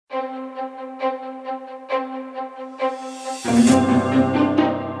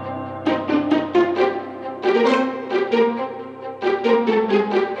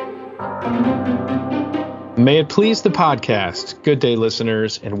it please the podcast, good day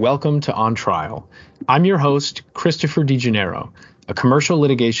listeners, and welcome to On Trial. I'm your host, Christopher DeGennaro, a commercial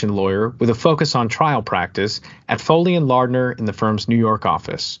litigation lawyer with a focus on trial practice at Foley & Lardner in the firm's New York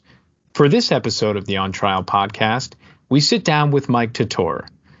office. For this episode of the On Trial podcast, we sit down with Mike Tuteur,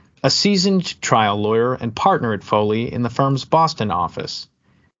 a seasoned trial lawyer and partner at Foley in the firm's Boston office.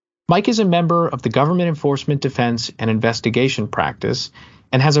 Mike is a member of the Government Enforcement Defense and Investigation practice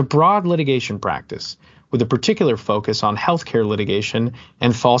and has a broad litigation practice with a particular focus on healthcare litigation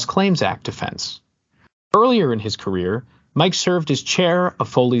and False Claims Act defense. Earlier in his career, Mike served as chair of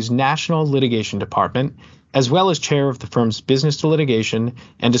Foley's National Litigation Department, as well as chair of the firm's Business to Litigation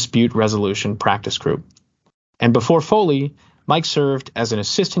and Dispute Resolution Practice Group. And before Foley, Mike served as an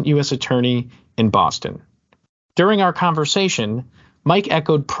assistant U.S. attorney in Boston. During our conversation, Mike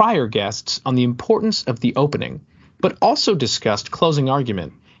echoed prior guests on the importance of the opening, but also discussed closing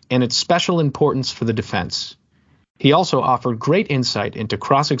argument and its special importance for the defense. He also offered great insight into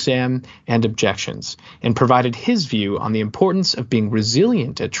cross-exam and objections and provided his view on the importance of being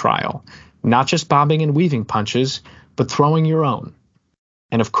resilient at trial, not just bobbing and weaving punches, but throwing your own.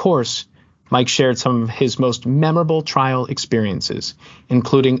 And of course, Mike shared some of his most memorable trial experiences,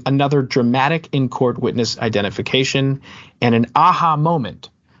 including another dramatic in-court witness identification and an aha moment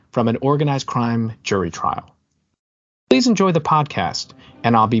from an organized crime jury trial. Please enjoy the podcast,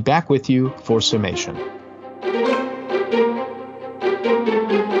 and I'll be back with you for summation.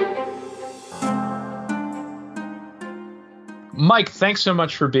 Mike, thanks so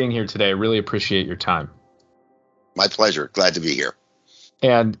much for being here today. I really appreciate your time. My pleasure. Glad to be here.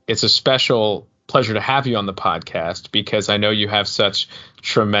 And it's a special pleasure to have you on the podcast because I know you have such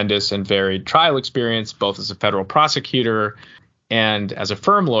tremendous and varied trial experience, both as a federal prosecutor and as a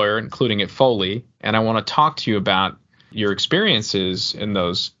firm lawyer, including at Foley. And I want to talk to you about your experiences in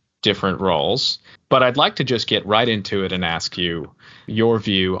those different roles. But I'd like to just get right into it and ask you your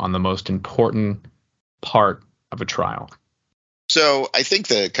view on the most important part of a trial. So I think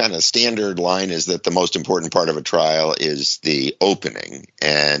the kind of standard line is that the most important part of a trial is the opening.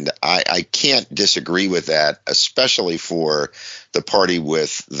 And I can't disagree with that, especially for the party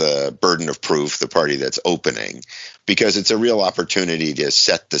with the burden of proof, the party that's opening, because it's a real opportunity to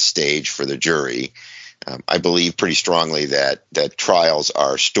set the stage for the jury. I believe pretty strongly that trials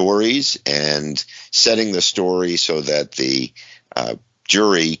are stories, and setting the story so that the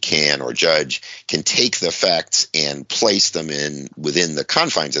jury can, or judge can, take the facts and place them within the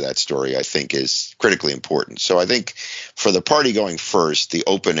confines of that story, I think is critically important. So I think for the party going first, the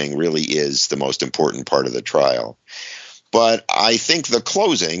opening really is the most important part of the trial. But I think the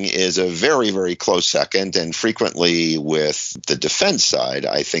closing is a very, very close second, and frequently with the defense side,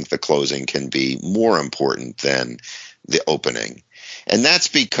 I think the closing can be more important than the opening. And that's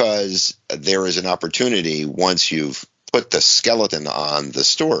because there is an opportunity, once you've put the skeleton on the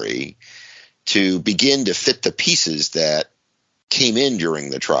story, to begin to fit the pieces that came in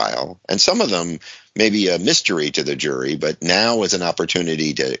during the trial. And some of them may be a mystery to the jury, but now is an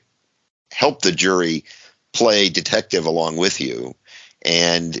opportunity to help the jury play detective along with you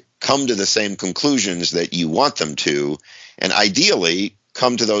and come to the same conclusions that you want them to, and ideally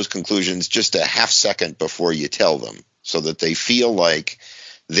come to those conclusions just a half second before you tell them, so that they feel like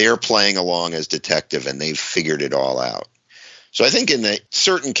they're playing along as detective and they've figured it all out. So I think in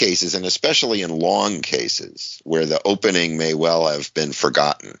certain cases, and especially in long cases where the opening may well have been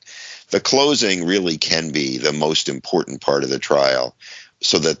forgotten, the closing really can be the most important part of the trial,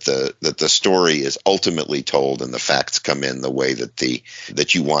 so that the story is ultimately told and the facts come in the way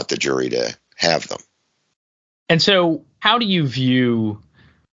that you want the jury to have them. And so how do you view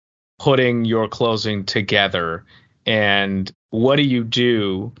putting your closing together, and what do you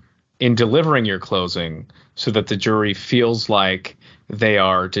do in delivering your closing so that the jury feels like they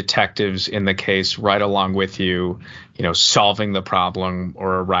are detectives in the case right along with you, solving the problem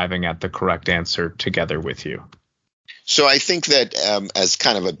or arriving at the correct answer together with you? So I think that as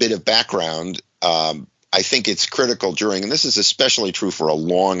kind of a bit of background, I think it's critical during, and this is especially true for a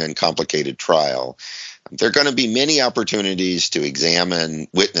long and complicated trial, there are going to be many opportunities to examine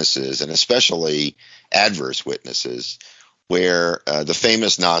witnesses, and especially adverse witnesses, where the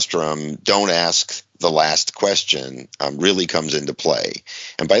famous nostrum, "don't ask the last question," really comes into play.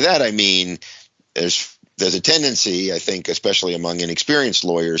 And by that I mean there's a tendency, I think, especially among inexperienced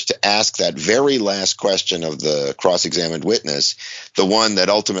lawyers, to ask that very last question of the cross-examined witness, the one that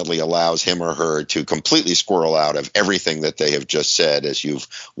ultimately allows him or her to completely squirrel out of everything that they have just said as you've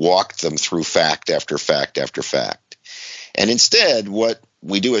walked them through fact after fact after fact. And instead, what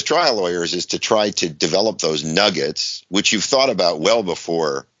we do as trial lawyers is to try to develop those nuggets, which you've thought about well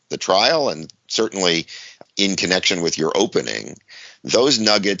before the trial, and certainly in connection with your opening, those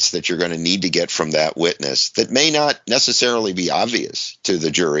nuggets that you're going to need to get from that witness that may not necessarily be obvious to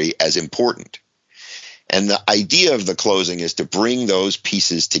the jury as important. And the idea of the closing is to bring those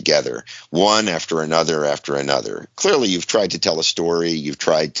pieces together, one after another after another. Clearly, you've tried to tell a story. You've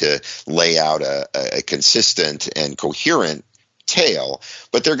tried to lay out a consistent and coherent tale,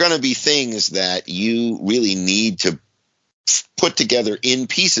 but there are going to be things that you really need to put together in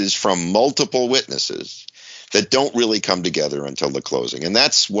pieces from multiple witnesses that don't really come together until the closing. And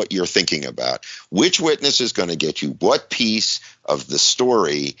that's what you're thinking about. Which witness is going to get you what piece of the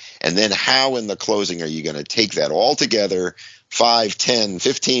story, and then how in the closing are you going to take that all together, 5, 10,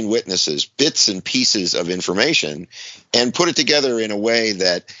 15 witnesses, bits and pieces of information, and put it together in a way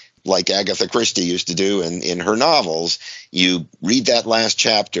that, like Agatha Christie used to do in her novels, you read that last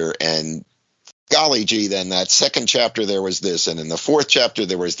chapter and golly gee, then that second chapter there was this, and in the fourth chapter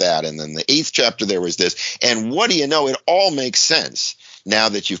there was that, and then the eighth chapter there was this. And what do you know? It all makes sense now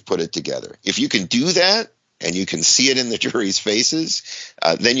that you've put it together. If you can do that and you can see it in the jury's faces,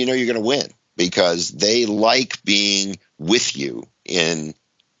 then you know you're going to win, because they like being with you in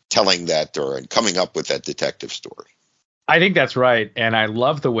telling that or coming up with that detective story. I think that's right, and I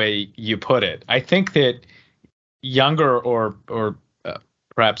love the way you put it. I think that younger or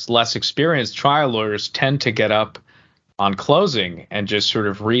perhaps less experienced trial lawyers tend to get up on closing and just sort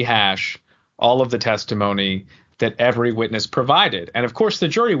of rehash all of the testimony that every witness provided. And of course, the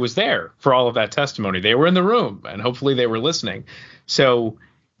jury was there for all of that testimony. They were in the room, and hopefully they were listening. So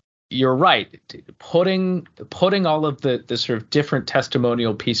you're right. Putting all of the sort of different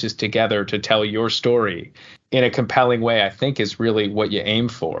testimonial pieces together to tell your story in a compelling way, I think, is really what you aim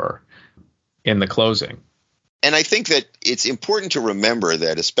for in the closing. And I think that it's important to remember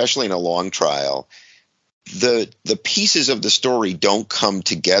that, especially in a long trial, the pieces of the story don't come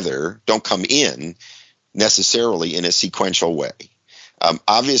in necessarily in a sequential way.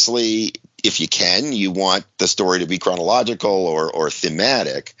 Obviously, if you can, you want the story to be chronological or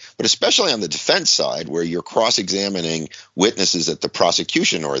thematic, but especially on the defense side, where you're cross-examining witnesses that the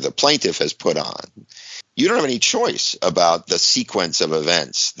prosecution or the plaintiff has put on, you don't have any choice about the sequence of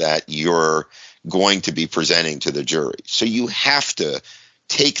events that you're going to be presenting to the jury. So you have to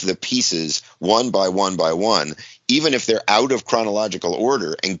take the pieces one by one by one, even if they're out of chronological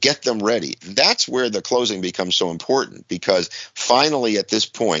order, and get them ready. That's where the closing becomes so important, because finally at this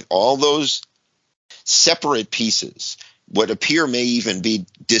point, all those separate pieces, what appear may even be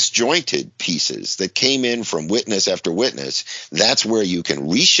disjointed pieces that came in from witness after witness, that's where you can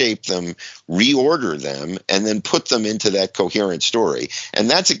reshape them, reorder them, and then put them into that coherent story. And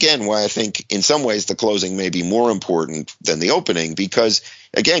that's, again, why I think in some ways the closing may be more important than the opening, because,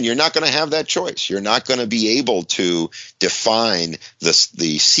 again, you're not going to have that choice. You're not going to be able to define the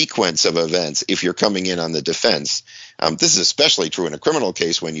sequence of events if you're coming in on the defense. This is especially true in a criminal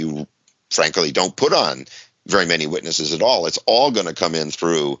case when you, frankly, don't put on very many witnesses at all. It's all going to come in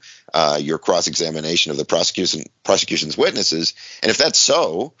through your cross-examination of the prosecution's witnesses. And if that's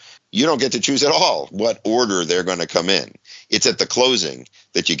so, you don't get to choose at all what order they're going to come in. It's at the closing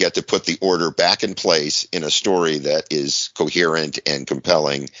that you get to put the order back in place in a story that is coherent and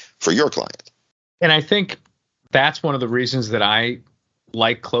compelling for your client. And I think that's one of the reasons that I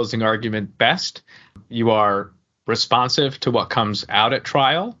like closing argument best. You are responsive to what comes out at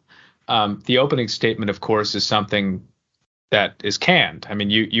trial. The opening statement, of course, is something that is canned. I mean,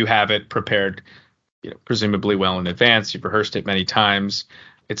 you have it prepared, presumably well in advance. You've rehearsed it many times.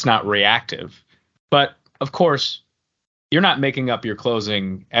 It's not reactive. But of course, you're not making up your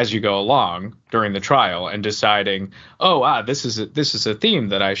closing as you go along during the trial and deciding, this is a theme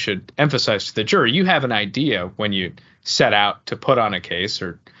that I should emphasize to the jury. You have an idea when you set out to put on a case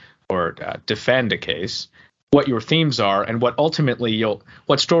or defend a case, what your themes are and what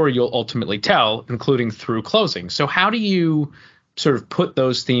story you'll ultimately tell, including through closing. So how do you sort of put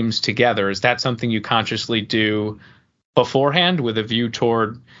those themes together? Is that something you consciously do beforehand with a view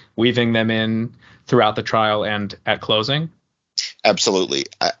toward weaving them in throughout the trial and at closing? Absolutely.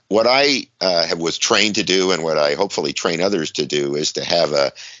 What I was trained to do, and what I hopefully train others to do, is to have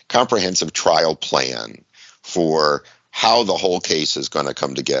a comprehensive trial plan for how the whole case is going to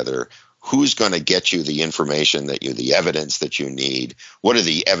come together, who's going to get you the information the evidence that you need, what are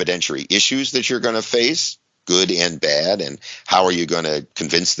the evidentiary issues that you're going to face, good and bad, and how are you going to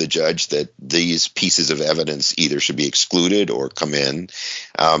convince the judge that these pieces of evidence either should be excluded or come in.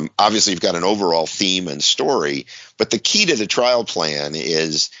 Obviously, you've got an overall theme and story, but the key to the trial plan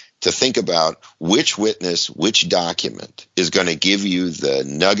is to think about which witness, which document is going to give you the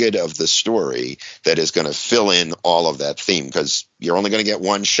nugget of the story that is going to fill in all of that theme, because you're only going to get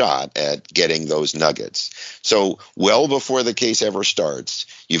one shot at getting those nuggets. So well before the case ever starts,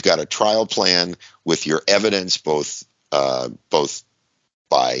 you've got a trial plan with your evidence, both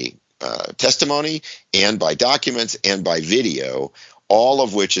by testimony and by documents and by video, all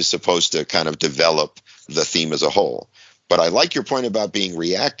of which is supposed to kind of develop the theme as a whole. But I like your point about being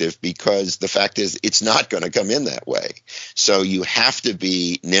reactive, because the fact is it's not going to come in that way. So you have to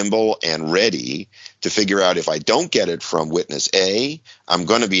be nimble and ready to figure out, if I don't get it from witness A, I'm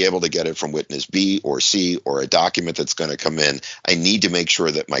going to be able to get it from witness B or C, or a document that's going to come in. I need to make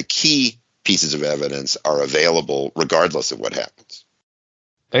sure that my key pieces of evidence are available regardless of what happens.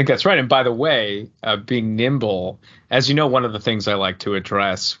 I think that's right. And by the way, being nimble, as you know, one of the things I like to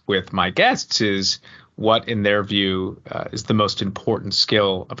address with my guests is what, in their view, is the most important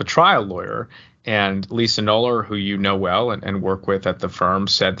skill of a trial lawyer. And Lisa Noller, who you know well and work with at the firm,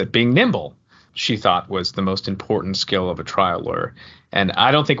 said that being nimble, she thought, was the most important skill of a trial lawyer. And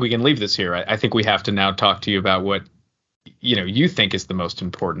I don't think we can leave this here. I think we have to now talk to you about what you think is the most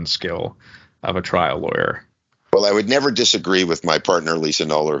important skill of a trial lawyer. Well, I would never disagree with my partner, Lisa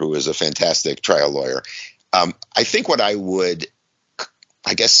Noller, who is a fantastic trial lawyer. I think what I would,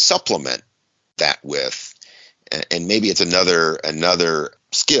 supplement that with, and maybe it's another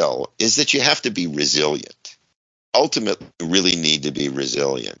skill, is that you have to be resilient. Ultimately, you really need to be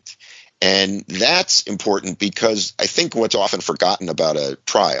resilient. And that's important, because I think what's often forgotten about a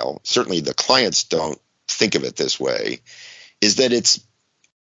trial, certainly the clients don't think of it this way, is that it's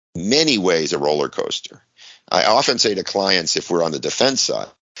many ways a roller coaster. I often say to clients, if we're on the defense side,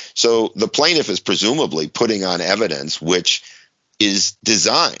 so the plaintiff is presumably putting on evidence which is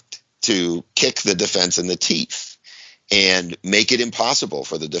designed to kick the defense in the teeth and make it impossible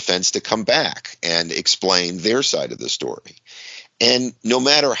for the defense to come back and explain their side of the story. And no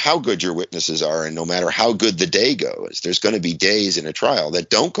matter how good your witnesses are, and no matter how good the day goes, there's going to be days in a trial that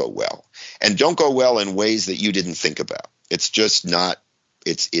don't go well, and don't go well in ways that you didn't think about. It's just not.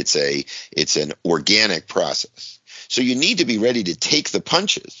 It's an organic process. So you need to be ready to take the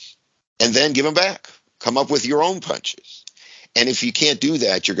punches and then give them back. Come up with your own punches. And if you can't do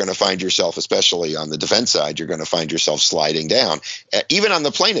that, you're going to find yourself, especially on the defense side, you're going to find yourself sliding down. Even on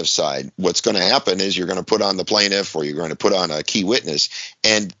the plaintiff side, what's going to happen is you're going to put on the plaintiff, or you're going to put on a key witness,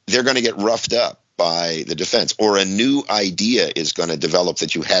 and they're going to get roughed up by the defense, or a new idea is going to develop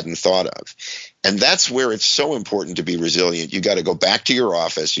that you hadn't thought of. And that's where it's so important to be resilient. You got to go back to your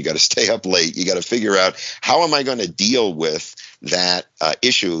office. You got to stay up late. You got to figure out, how am I going to deal with that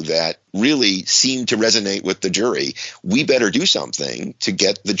issue that really seemed to resonate with the jury? We better do something to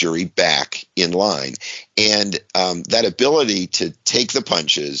get the jury back in line. And that ability to take the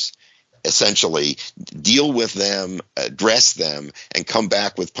punches, essentially deal with them, address them, and come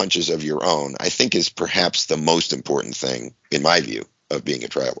back with punches of your own, I think is perhaps the most important thing, in my view, of being a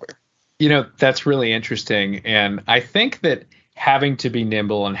trial lawyer. That's really interesting. And I think that having to be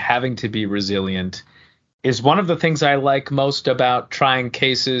nimble and having to be resilient is one of the things I like most about trying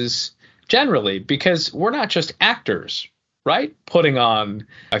cases generally, because we're not just actors, right? Putting on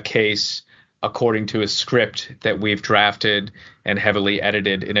a case according to a script that we've drafted and heavily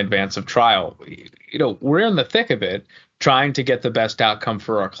edited in advance of trial. We're in the thick of it, trying to get the best outcome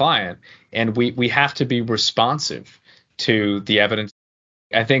for our client, and we have to be responsive to the evidence.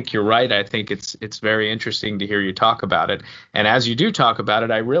 I think you're right. I think it's very interesting to hear you talk about it. And as you do talk about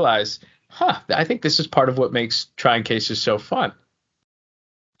it, I realize, I think this is part of what makes trying cases so fun.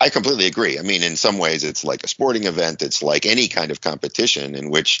 I completely agree. I mean, in some ways, it's like a sporting event. It's like any kind of competition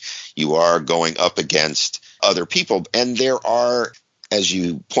in which you are going up against other people. And there are, as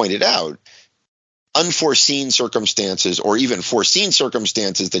you pointed out, unforeseen circumstances, or even foreseen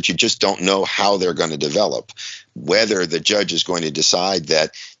circumstances that you just don't know how they're going to develop. Whether the judge is going to decide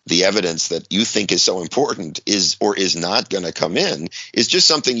that the evidence that you think is so important is or is not going to come in is just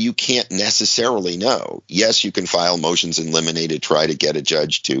something you can't necessarily know. Yes, you can file motions in limine to try to get a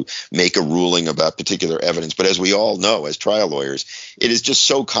judge to make a ruling about particular evidence. But as we all know, as trial lawyers, it is just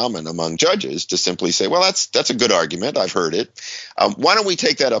so common among judges to simply say, well, that's a good argument. I've heard it. Why don't we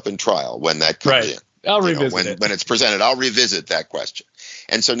take that up in trial when that comes in? I'll revisit it. When it's presented, I'll revisit that question.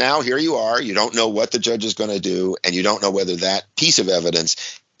 And so now here you are. You don't know what the judge is going to do, and you don't know whether that piece of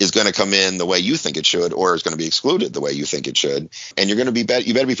evidence is going to come in the way you think it should, or is going to be excluded the way you think it should. And you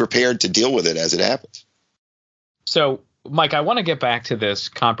better be prepared to deal with it as it happens. So, Mike, I want to get back to this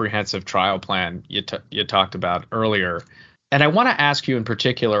comprehensive trial plan you talked about earlier. And I want to ask you in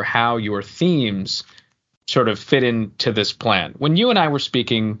particular how your themes sort of fit into this plan? When you and I were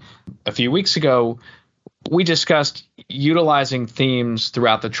speaking a few weeks ago, we discussed utilizing themes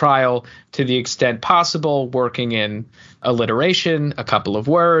throughout the trial to the extent possible, working in alliteration, a couple of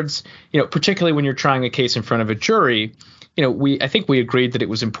words, particularly when you're trying a case in front of a jury. I think we agreed that it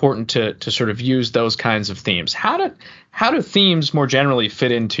was important to sort of use those kinds of themes. How do themes more generally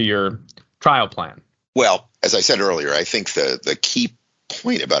fit into your trial plan? Well, as I said earlier, I think the key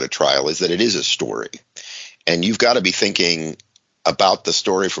point about a trial is that it is a story. And you've got to be thinking about the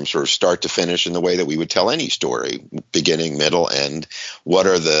story from sort of start to finish in the way that we would tell any story, beginning, middle, end. What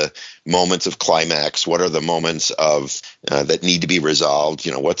are the moments of climax? What are the moments of that need to be resolved?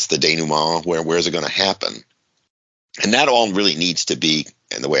 What's the denouement? Where's it going to happen? And that all really needs to be,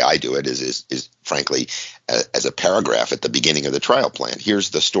 and the way I do it is frankly, as a paragraph at the beginning of the trial plan.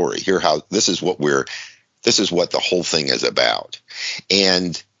 Here's the story. This is what the whole thing is about.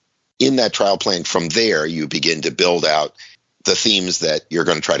 And in that trial plan, from there, you begin to build out the themes that you're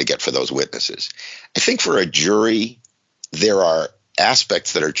going to try to get for those witnesses. I think for a jury, there are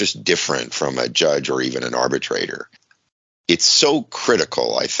aspects that are just different from a judge or even an arbitrator. It's so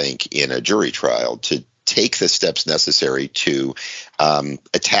critical, I think, in a jury trial to take the steps necessary to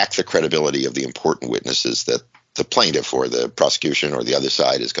attack the credibility of the important witnesses that the plaintiff or the prosecution or the other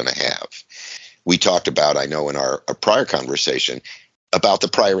side is going to have. We talked about, I know in our prior conversation, about the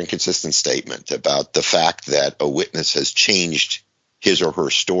prior inconsistent statement, about the fact that a witness has changed his or her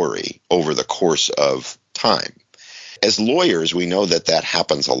story over the course of time. As lawyers, we know that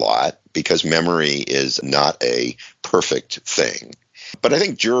happens a lot because memory is not a perfect thing. But I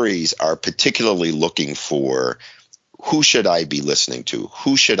think juries are particularly looking for, who should I be listening to?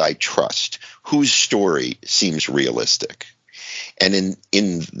 Who should I trust? Whose story seems realistic? And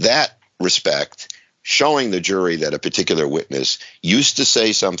in that respect, showing the jury that a particular witness used to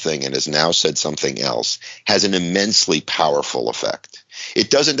say something and has now said something else has an immensely powerful effect. It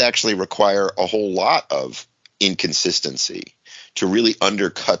doesn't actually require a whole lot of inconsistency to really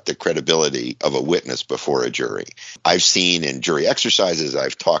undercut the credibility of a witness before a jury. I've seen in jury exercises,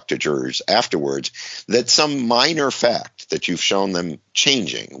 I've talked to jurors afterwards, that some minor fact that you've shown them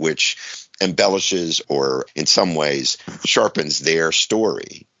changing, which embellishes or in some ways sharpens their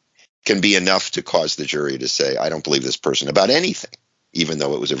story, can be enough to cause the jury to say, I don't believe this person about anything, even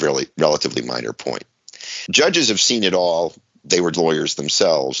though it was a really relatively minor point. Judges have seen it all. They were lawyers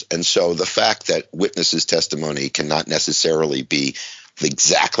themselves. And so the fact that witnesses' testimony cannot necessarily be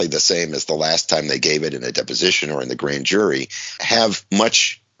exactly the same as the last time they gave it in a deposition or in the grand jury have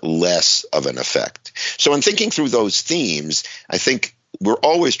much less of an effect. So in thinking through those themes, I think we're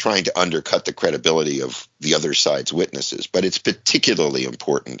always trying to undercut the credibility of the other side's witnesses, but it's particularly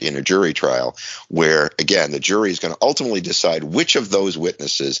important in a jury trial where, again, the jury is going to ultimately decide which of those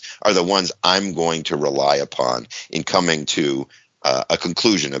witnesses are the ones I'm going to rely upon in coming to a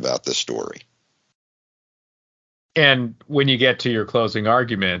conclusion about the story. And when you get to your closing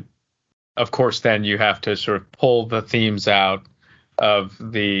argument, of course, then you have to sort of pull the themes out of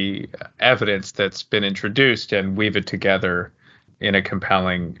the evidence that's been introduced and weave it together in a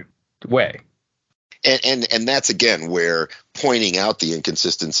compelling way. And that's, again, where pointing out the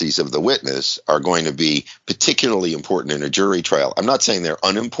inconsistencies of the witness are going to be particularly important in a jury trial. I'm not saying they're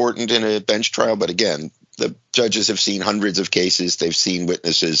unimportant in a bench trial, but again, the judges have seen hundreds of cases. They've seen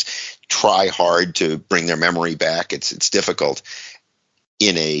witnesses try hard to bring their memory back. It's difficult.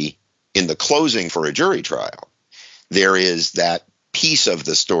 In the closing for a jury trial, there is that piece of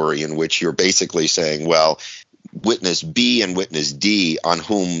the story in which you're basically saying, well, witness B and witness D, on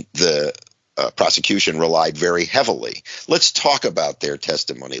whom the prosecution relied very heavily. Let's talk about their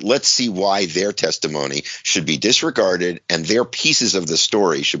testimony. Let's see why their testimony should be disregarded and their pieces of the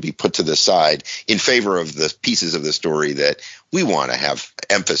story should be put to the side in favor of the pieces of the story that we want to have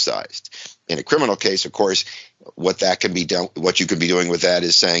emphasized. In a criminal case, of course, what you can be doing with that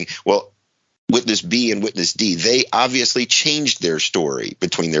is saying, well, witness B and witness D, they obviously changed their story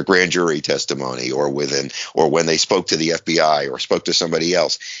between their grand jury testimony or when they spoke to the FBI or spoke to somebody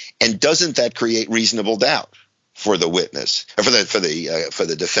else. And doesn't that create reasonable doubt for the witness, or for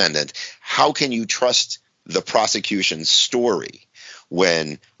the defendant? How can you trust the prosecution's story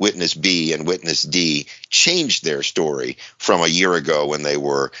when witness B and witness D changed their story from a year ago when they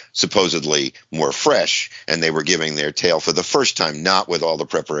were supposedly more fresh and they were giving their tale for the first time, not with all the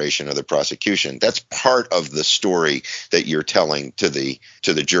preparation of the prosecution? That's part of the story that you're telling to the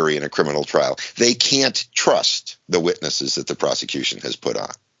jury in a criminal trial. They can't trust the witnesses that the prosecution has put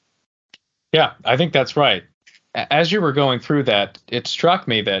on. Yeah, I think that's right. As you were going through that, it struck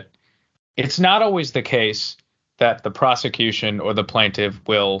me that it's not always the case that the prosecution or the plaintiff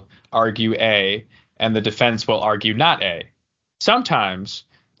will argue A and the defense will argue not A. Sometimes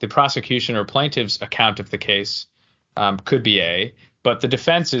the prosecution or plaintiff's account of the case could be A, but the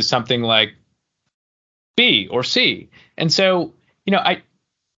defense is something like B or C. And so, I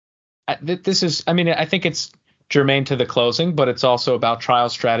think it's germane to the closing, but it's also about trial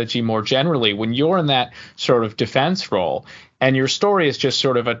strategy more generally. When you're in that sort of defense role and your story is just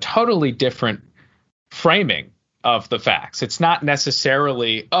sort of a totally different framing of the facts, it's not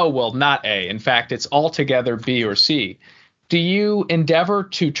necessarily, oh, well, not A. In fact, it's altogether B or C. Do you endeavor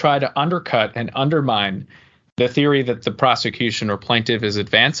to try to undercut and undermine the theory that the prosecution or plaintiff is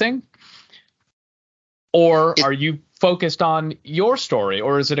advancing? Or are you focused on your story,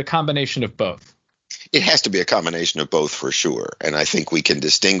 or is it a combination of both? It has to be a combination of both for sure. And I think we can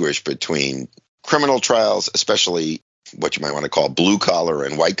distinguish between criminal trials, especially what you might want to call blue collar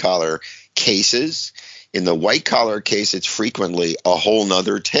and white collar cases. In the white collar case, it's frequently a whole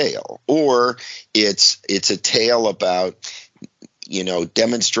nother tale, or it's a tale about,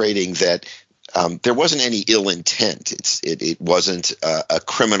 demonstrating that there wasn't any ill intent. It wasn't a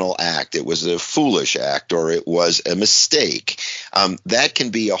criminal act. It was a foolish act, or it was a mistake. That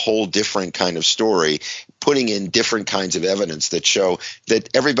can be a whole different kind of story, putting in different kinds of evidence that show that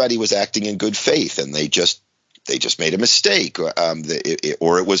everybody was acting in good faith and they just made a mistake,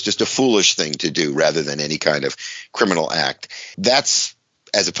 or it was just a foolish thing to do rather than any kind of criminal act. That's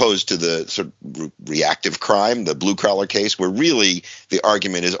as opposed to the sort of reactive crime, the blue-collar case, where really the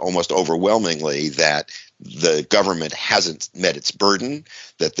argument is almost overwhelmingly that the government hasn't met its burden,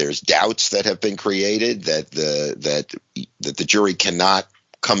 that there's doubts that have been created, that the jury cannot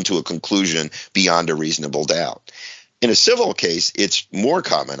come to a conclusion beyond a reasonable doubt. In a civil case, it's more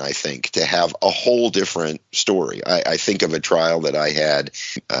common, I think, to have a whole different story. I think of a trial that I had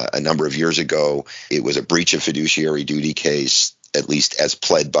a number of years ago. It was a breach of fiduciary duty case, at least as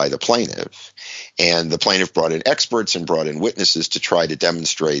pled by the plaintiff. And the plaintiff brought in experts and brought in witnesses to try to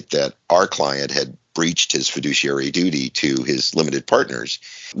demonstrate that our client had breached his fiduciary duty to his limited partners.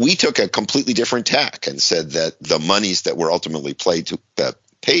 We took a completely different tack and said that the monies that were ultimately paid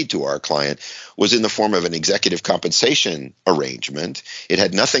to our client was in the form of an executive compensation arrangement. It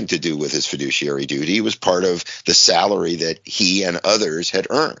had nothing to do with his fiduciary duty. It was part of the salary that he and others had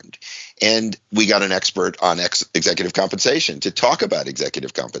earned. And we got an expert on executive compensation to talk about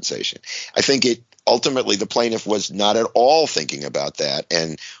executive compensation. I think ultimately the plaintiff was not at all thinking about that,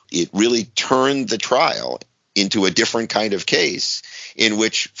 and it really turned the trial into a different kind of case in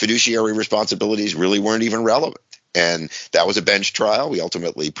which fiduciary responsibilities really weren't even relevant. And that was a bench trial. We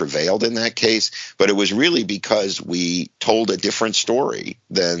ultimately prevailed in that case, but it was really because we told a different story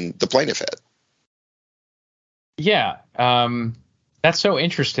than the plaintiff had. Yeah, that's so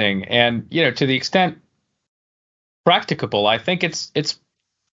interesting. And, to the extent practicable, I think it's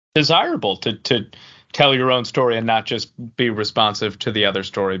desirable to tell your own story and not just be responsive to the other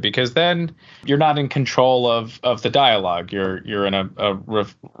story, because then you're not in control of the dialogue. You're in a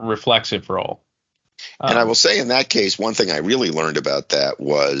reflexive role. And I will say in that case, one thing I really learned about that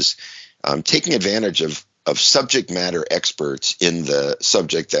was taking advantage of subject matter experts in the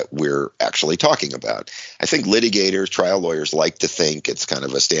subject that we're actually talking about. I think litigators, trial lawyers like to think it's kind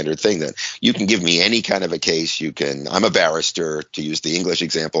of a standard thing that you can give me any kind of a case. I'm a barrister, to use the English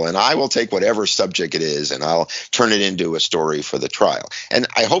example, and I will take whatever subject it is and I'll turn it into a story for the trial. And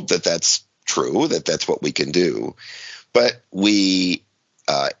I hope that that's true, that that's what we can do. But we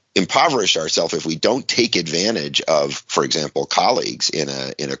impoverish ourselves if we don't take advantage of, for example, colleagues in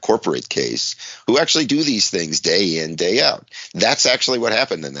a corporate case who actually do these things day in, day out. That's actually what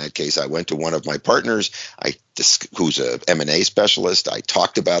happened in that case. I went to one of my partners, who's a M&A specialist. I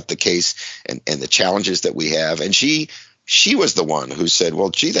talked about the case and the challenges that we have, and she was the one who said, well,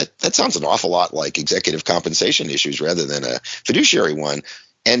 gee, that sounds an awful lot like executive compensation issues rather than a fiduciary one.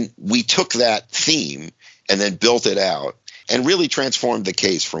 And we took that theme and then built it out and really transformed the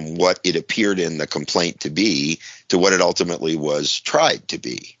case from what it appeared in the complaint to be to what it ultimately was tried to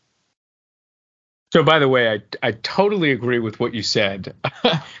be. So, by the way, I totally agree with what you said.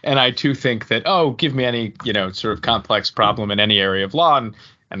 And I too think that, give me any, sort of complex problem in any area of law,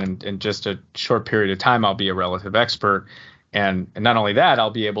 and in just a short period of time, I'll be a relative expert. And not only that, I'll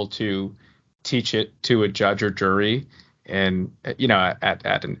be able to teach it to a judge or jury and,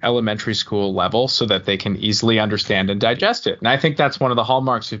 at an elementary school level so that they can easily understand and digest it. And I think that's one of the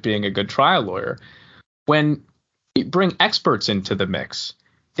hallmarks of being a good trial lawyer. When you bring experts into the mix,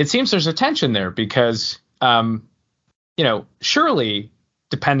 it seems there's a tension there because, surely,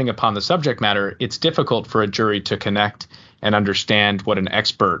 depending upon the subject matter, it's difficult for a jury to connect and understand what an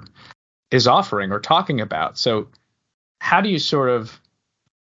expert is offering or talking about. So how do you sort of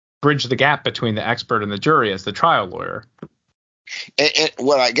bridge the gap between the expert and the jury as the trial lawyer. And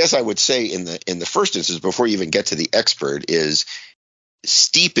what I guess I would say in the first instance, before you even get to the expert, is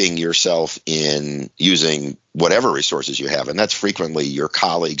steeping yourself in using whatever resources you have, and that's frequently your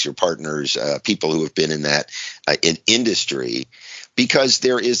colleagues, your partners, people who have been in that in industry, because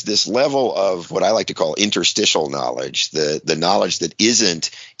there is this level of what I like to call interstitial knowledge, the knowledge that isn't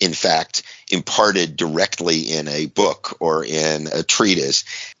in fact imparted directly in a book or in a treatise.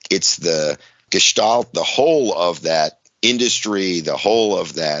 It's the gestalt, the whole of that industry, the whole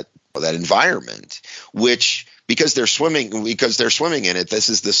of that environment, which because they're swimming in it, this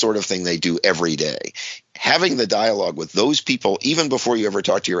is the sort of thing they do every day. Having the dialogue with those people, even before you ever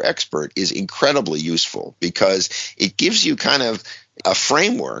talk to your expert, is incredibly useful because it gives you kind of a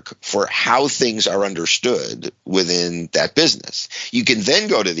framework for how things are understood within that business. You can then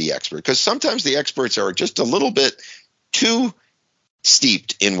go to the expert because sometimes the experts are just a little bit too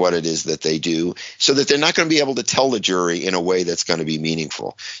steeped in what it is that they do so that they're not going to be able to tell the jury in a way that's going to be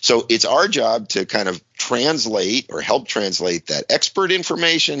meaningful. So it's our job to kind of translate or help translate that expert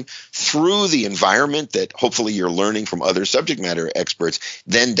information through the environment that hopefully you're learning from other subject matter experts,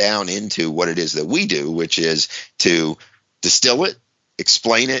 then down into what it is that we do, which is to distill it,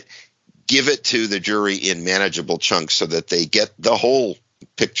 explain it, give it to the jury in manageable chunks so that they get the whole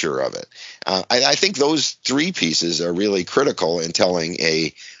picture of it. I think those three pieces are really critical in telling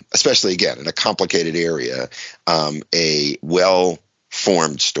especially again, in a complicated area, a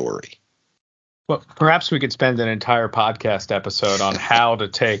well-formed story. Well, perhaps we could spend an entire podcast episode on how to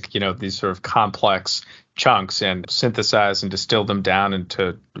take, these sort of complex chunks and synthesize and distill them down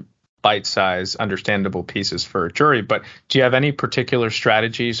into bite-sized, understandable pieces for a jury. But do you have any particular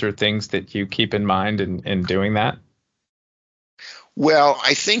strategies or things that you keep in mind in doing that? Well,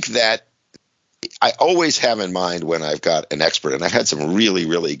 I think that I always have in mind when I've got an expert, and I've had some really,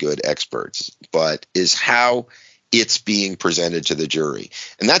 really good experts, but is how it's being presented to the jury.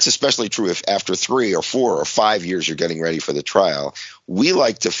 And that's especially true if after 3 or 4 or 5 years you're getting ready for the trial. We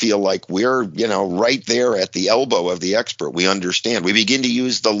like to feel like we're, right there at the elbow of the expert. We understand. We begin to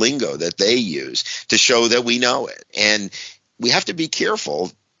use the lingo that they use to show that we know it. And we have to be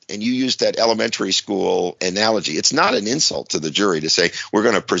careful. And you used that elementary school analogy. It's not an insult to the jury to say, we're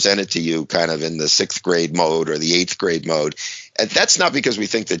going to present it to you kind of in the 6th grade mode or the 8th grade mode. And that's not because we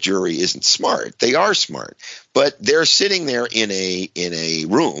think the jury isn't smart. They are smart. But they're sitting there in a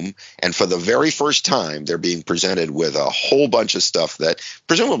room, and for the very first time, they're being presented with a whole bunch of stuff that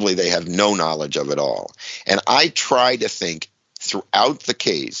presumably they have no knowledge of at all. And I try to think throughout the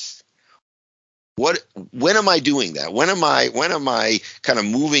case, when am I doing that? When am I kind of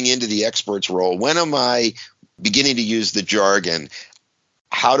moving into the expert's role? When am I beginning to use the jargon?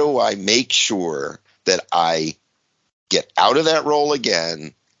 How do I make sure that I get out of that role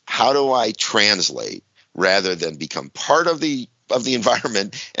again? How do I translate rather than become part of the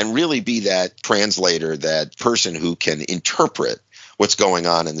environment and really be that translator, that person who can interpret what's going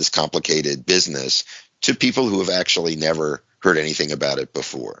on in this complicated business to people who have actually never heard anything about it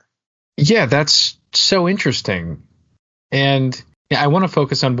before? Yeah, that's so interesting. And I want to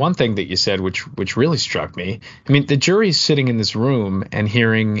focus on one thing that you said, which really struck me. I mean, the jury's sitting in this room and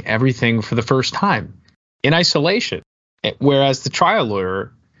hearing everything for the first time in isolation, whereas the trial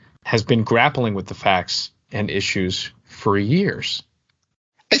lawyer has been grappling with the facts and issues for years.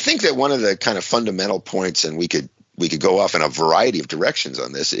 I think that one of the kind of fundamental points, and we could go off in a variety of directions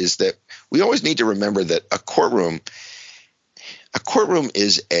on this, is that we always need to remember that a courtroom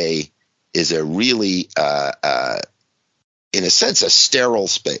is a really, in a sense, a sterile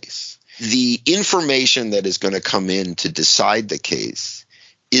space. The information that is going to come in to decide the case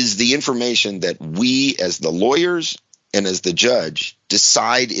is the information that we as the lawyers and as the judge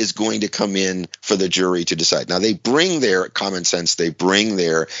decide is going to come in for the jury to decide. Now, they bring their common sense, they bring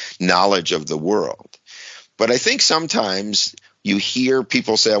their knowledge of the world. But I think sometimes you hear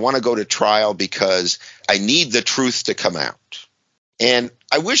people say, I want to go to trial because I need the truth to come out. And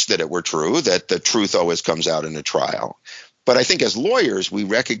I wish that it were true that the truth always comes out in a trial. But I think as lawyers, we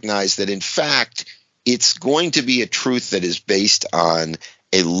recognize that, in fact, it's going to be a truth that is based on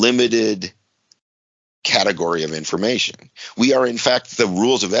a limited category of information. We are, in fact, the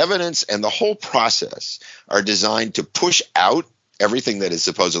rules of evidence and the whole process are designed to push out everything that is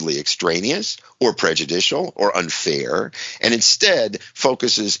supposedly extraneous or prejudicial or unfair, and instead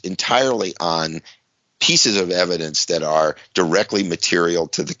focuses entirely on pieces of evidence that are directly material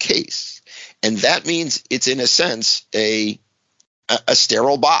to the case. And that means it's, in a sense, a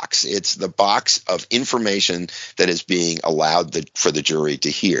sterile box. It's the box of information that is being allowed for the jury to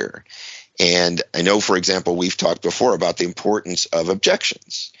hear. And I know, for example, we've talked before about the importance of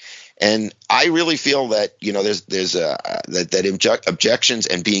objections. And I really feel that, there's objections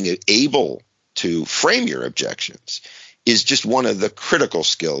and being able to frame your objections is just one of the critical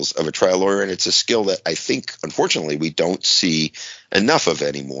skills of a trial lawyer. And it's a skill that I think, unfortunately, we don't see enough of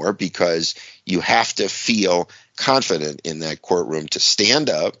anymore, because you have to feel confident in that courtroom to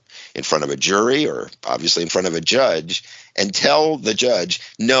stand up in front of a jury or obviously in front of a judge and tell the judge,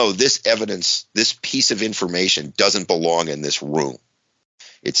 no, this evidence, this piece of information doesn't belong in this room.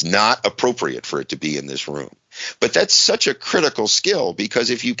 It's not appropriate for it to be in this room. But that's such a critical skill, because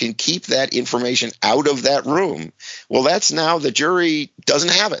if you can keep that information out of that room, well, that's now the jury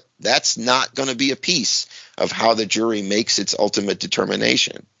doesn't have it. That's not going to be a piece of how the jury makes its ultimate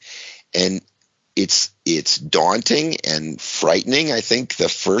determination. And it's daunting and frightening, I think, the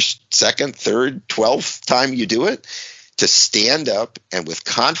first, second, third, 12th time you do it, to stand up and with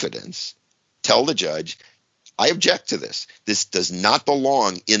confidence tell the judge, I object to this. This does not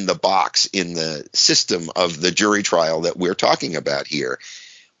belong in the box, in the system of the jury trial that we're talking about here.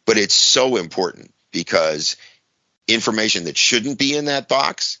 But it's so important, because information that shouldn't be in that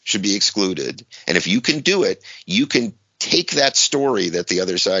box should be excluded. And if you can do it, you can take that story that the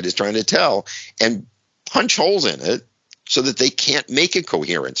other side is trying to tell and punch holes in it so that they can't make a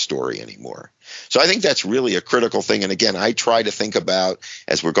coherent story anymore. So I think that's really a critical thing. And again, I try to think about,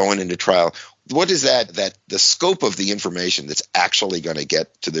 as we're going into trial, what is that the scope of the information that's actually going to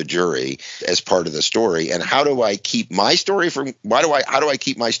get to the jury as part of the story, and how do I keep my story how do I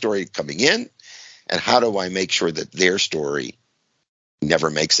keep my story coming in, and how do I make sure that their story never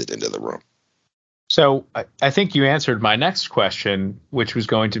makes it into the room? So I think you answered my next question, which was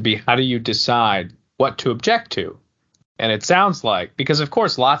going to be, how do you decide what to object to? And it sounds like, because of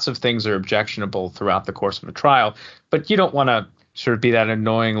course lots of things are objectionable throughout the course of a trial, but you don't want to sort of be that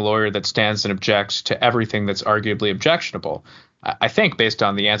annoying lawyer that stands and objects to everything that's arguably objectionable. I think, based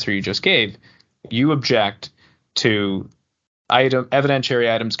on the answer you just gave, you object to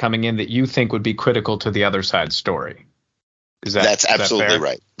evidentiary items coming in that you think would be critical to the other side's story. That's absolutely fair?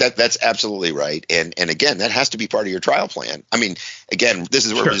 Right. That's absolutely right. And again, that has to be part of your trial plan. I mean, again, this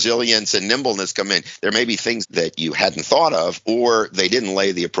is where resilience and nimbleness come in. There may be things that you hadn't thought of, or they didn't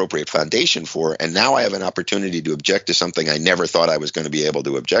lay the appropriate foundation for. And now I have an opportunity to object to something I never thought I was going to be able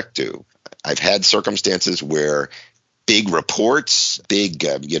to object to. I've had circumstances where big reports,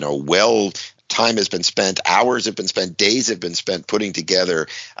 time has been spent, hours have been spent, days have been spent putting together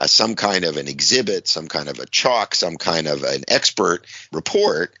some kind of an exhibit, some kind of a chalk, some kind of an expert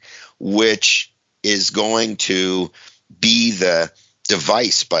report, which is going to be the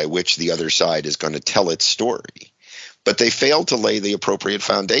device by which the other side is going to tell its story. But they failed to lay the appropriate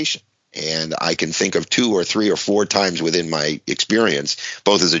foundation. And I can think of 2 or 3 or 4 times within my experience,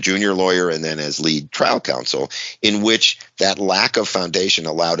 both as a junior lawyer and then as lead trial counsel, in which that lack of foundation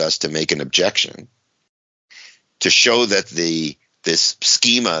allowed us to make an objection to show that this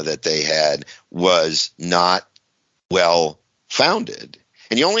schema that they had was not well founded.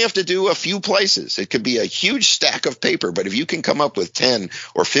 And you only have to do a few places. It could be a huge stack of paper, but if you can come up with 10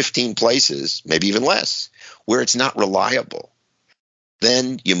 or 15 places, maybe even less, where it's not reliable,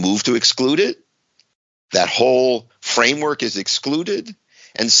 then you move to exclude it. That whole framework is excluded,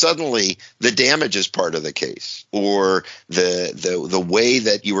 and suddenly the damage is part of the case, or the way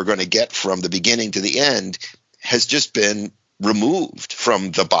that you were going to get from the beginning to the end has just been removed from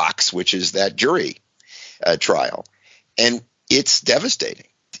the box, which is that jury trial. And it's devastating.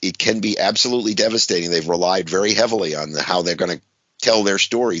 It can be absolutely devastating. They've relied very heavily on how they're going to tell their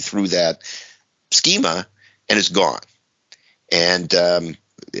story through that schema, and it's gone. And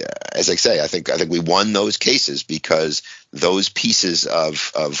as I say, I think we won those cases because those pieces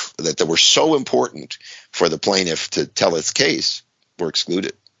of that were so important for the plaintiff to tell its case were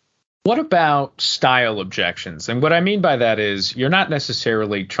excluded. What about style objections? And what I mean by that is you're not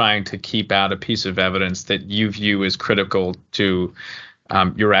necessarily trying to keep out a piece of evidence that you view as critical to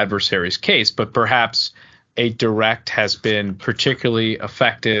your adversary's case, but perhaps a direct has been particularly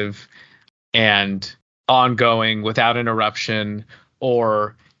effective and ongoing without interruption,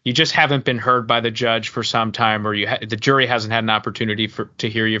 or you just haven't been heard by the judge for some time, or the jury hasn't had an opportunity to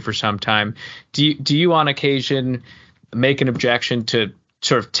hear you for some time. Do you on occasion make an objection to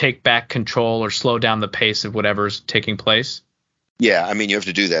sort of take back control or slow down the pace of whatever's taking place? Yeah, I mean, you have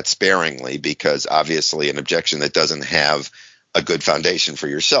to do that sparingly, because obviously an objection that doesn't have a good foundation for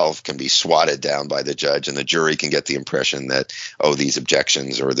yourself can be swatted down by the judge, and the jury can get the impression that, oh, these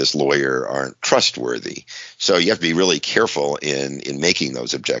objections or this lawyer aren't trustworthy. So you have to be really careful in making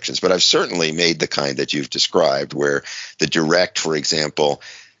those objections. But I've certainly made the kind that you've described, where the direct, for example,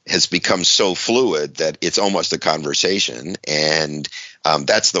 has become so fluid that it's almost a conversation. And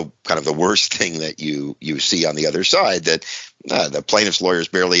that's the kind of the worst thing that you see on the other side, that the plaintiff's lawyer is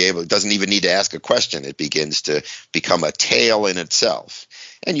barely able, doesn't even need to ask a question. It begins to become a tale in itself.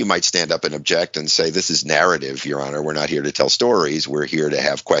 And you might stand up and object and say, this is narrative, Your Honor. We're not here to tell stories. We're here to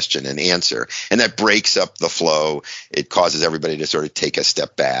have question and answer. And that breaks up the flow. It causes everybody to sort of take a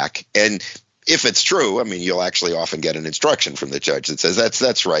step back. And if it's true, I mean, you'll actually often get an instruction from the judge that says,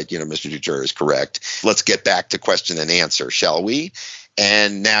 that's right, Mr. Tuteur is correct. Let's get back to question and answer, shall we?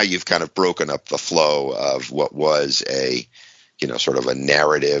 And now you've kind of broken up the flow of what was a, sort of a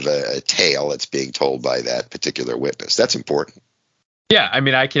narrative, a tale that's being told by that particular witness. That's important. Yeah, I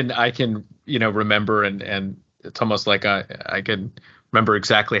mean, I can remember, and it's almost like I can remember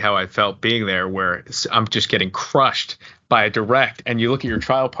exactly how I felt being there, where I'm just getting crushed by a direct, and you look at your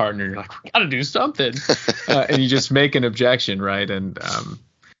trial partner, and you're like, we got to do something, and you just make an objection, right? And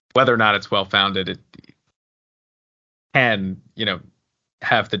whether or not it's well founded, it can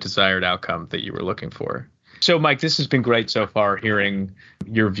have the desired outcome that you were looking for. So, Mike, this has been great so far, hearing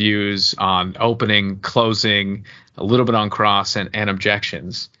your views on opening, closing, a little bit on cross and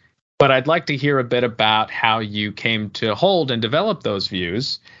objections. But I'd like to hear a bit about how you came to hold and develop those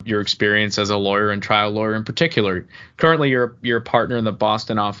views, your experience as a lawyer and trial lawyer in particular. Currently, you're a partner in the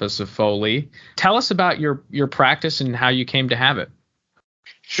Boston office of Foley. Tell us about your practice and how you came to have it.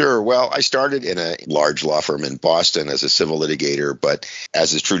 Sure. Well, I started in a large law firm in Boston as a civil litigator, but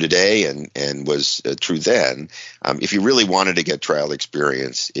as is true today and was true then, if you really wanted to get trial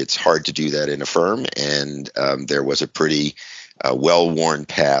experience, it's hard to do that in a firm. And there was a pretty well-worn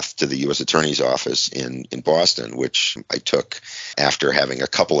path to the U.S. Attorney's Office in Boston, which I took after having a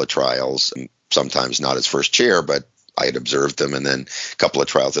couple of trials, sometimes not as first chair, but I had observed them, and then a couple of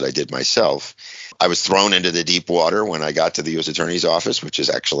trials that I did myself. I was thrown into the deep water when I got to the U.S. Attorney's Office, which is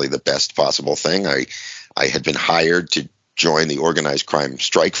actually the best possible thing. I had been hired to join the organized crime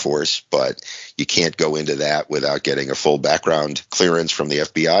strike force, but you can't go into that without getting a full background clearance from the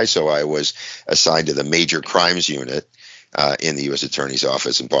FBI. So I was assigned to the major crimes unit in the U.S. Attorney's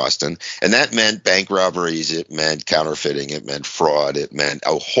Office in Boston. And that meant bank robberies, it meant counterfeiting, it meant fraud, it meant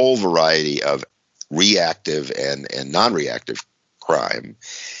a whole variety of reactive and non-reactive crime.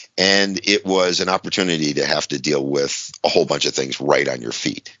 And it was an opportunity to have to deal with a whole bunch of things right on your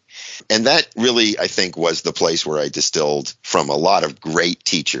feet. And that really, I think, was the place where I distilled from a lot of great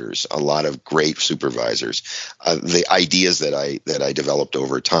teachers, a lot of great supervisors, the ideas that I developed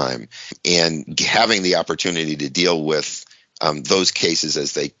over time. And having the opportunity to deal with those cases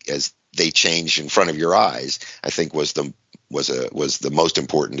as they change in front of your eyes, I think was the most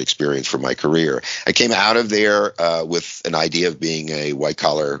important experience for my career. I came out of there with an idea of being a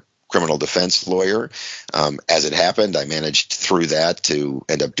white-collar criminal defense lawyer. As it happened, I managed through that to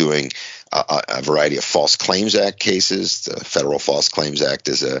end up doing a variety of False Claims Act cases. The Federal False Claims Act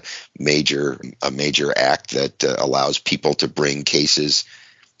is a major act that allows people to bring cases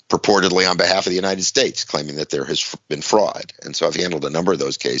purportedly on behalf of the United States, claiming that there has been fraud. And so I've handled a number of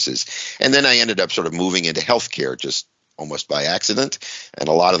those cases. And then I ended up sort of moving into healthcare just almost by accident. And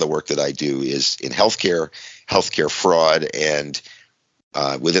a lot of the work that I do is in healthcare fraud. And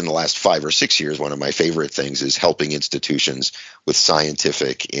within the last 5 or 6 years, one of my favorite things is helping institutions with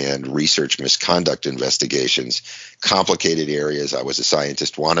scientific and research misconduct investigations, complicated areas. I was a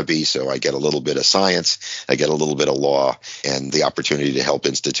scientist wannabe, so I get a little bit of science, I get a little bit of law, and the opportunity to help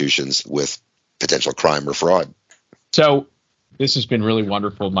institutions with potential crime or fraud. So this has been really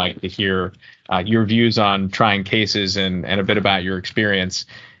wonderful, Mike, to hear your views on trying cases and a bit about your experience.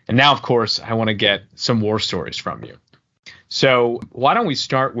 And now, of course, I want to get some war stories from you. So why don't we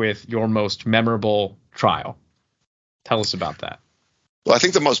start with your most memorable trial? Tell us about that. Well, I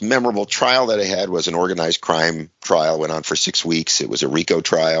think the most memorable trial that I had was an organized crime trial. Went on for 6 weeks. It was a RICO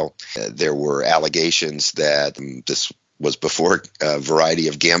trial. There were allegations that this was before a variety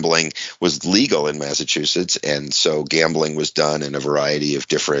of gambling was legal in Massachusetts. And so gambling was done in a variety of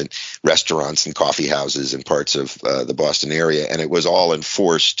different restaurants and coffee houses in parts of the Boston area. And it was all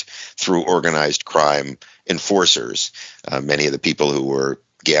enforced through organized crime enforcers. Many of the people who were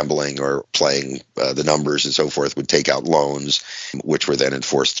gambling or playing the numbers and so forth would take out loans, which were then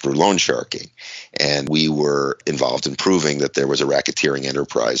enforced through loan sharking. And we were involved in proving that there was a racketeering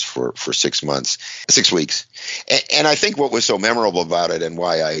enterprise for 6 weeks. And I think what was so memorable about it and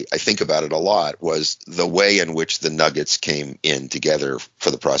why I think about it a lot was the way in which the nuggets came in together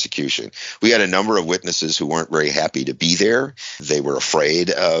for the prosecution. We had a number of witnesses who weren't very happy to be there. They were afraid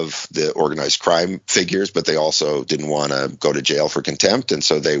of the organized crime figures, but they also didn't want to go to jail for contempt. And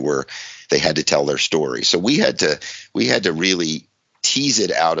so they had to tell their story. So we had to really tease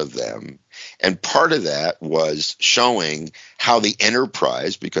it out of them. And part of that was showing how the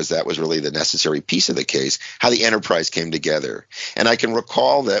enterprise, because that was really the necessary piece of the case, how the enterprise came together. And I can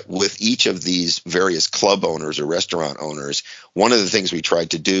recall that with each of these various club owners or restaurant owners, one of the things we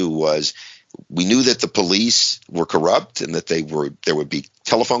tried to do was we knew that the police were corrupt and that there would be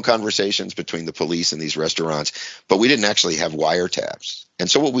telephone conversations between the police and these restaurants, but we didn't actually have wiretaps. And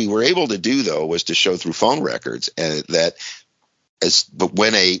so what we were able to do, though, was to show through phone records but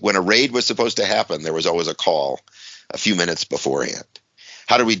when a raid was supposed to happen, there was always a call a few minutes beforehand.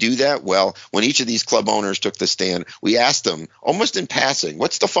 How do we do that? Well, when each of these club owners took the stand, we asked them almost in passing,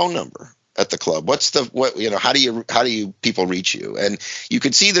 what's the phone number at the club? How do you people reach you? And you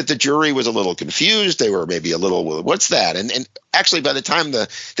could see that the jury was a little confused. They were maybe a little, what's that? And actually, by the time the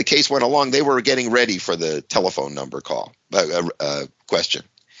case went along, they were getting ready for the telephone number question.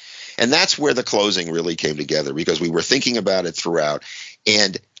 And that's where the closing really came together, because we were thinking about it throughout.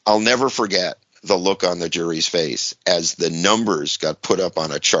 And I'll never forget the look on the jury's face as the numbers got put up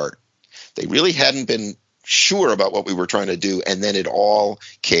on a chart. They really hadn't been sure about what we were trying to do, and then it all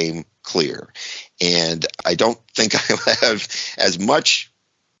came clear. And I don't think I have as much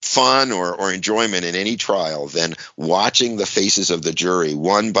fun or enjoyment in any trial than watching the faces of the jury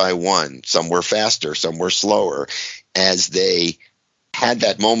one by one. Some were faster, some were slower, as they had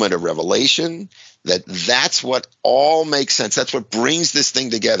that moment of revelation that's what all makes sense. That's what brings this thing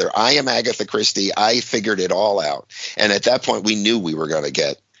together. I am Agatha Christie. I figured it all out. And at that point, we knew we were going to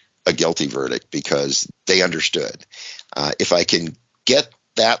get a guilty verdict because they understood. If I can get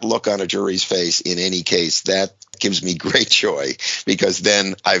that look on a jury's face in any case, that gives me great joy, because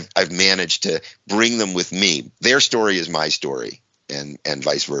then I've managed to bring them with me. Their story is my story, and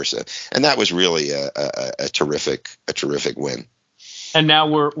vice versa. And that was really a terrific win. And now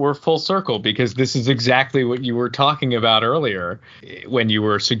we're full circle, because this is exactly what you were talking about earlier when you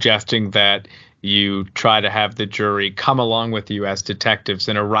were suggesting that you try to have the jury come along with you as detectives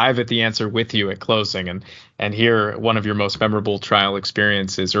and arrive at the answer with you at closing. And here, one of your most memorable trial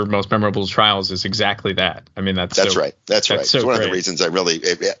experiences or most memorable trials is exactly that. I mean, that's right. That's right. So it's one great. Of the reasons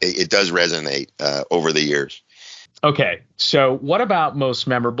it does resonate over the years. Okay, so what about most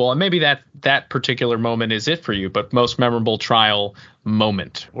memorable, and maybe that particular moment is it for you, but most memorable trial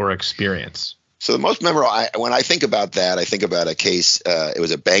moment or experience? So the most memorable, when I think about that, I think about a case, it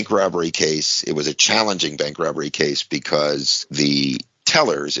was a bank robbery case. It was a challenging bank robbery case because the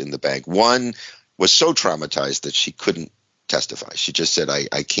tellers in the bank, one was so traumatized that she couldn't testify. She just said,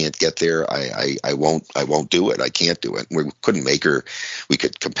 I can't get there. I won't do it. I can't do it. We couldn't make her. We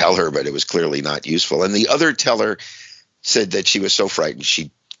could compel her, but it was clearly not useful. And the other teller said that she was so frightened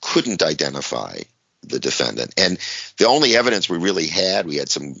she couldn't identify the defendant. And the only evidence we really had, we had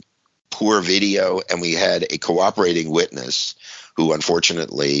some poor video, and we had a cooperating witness who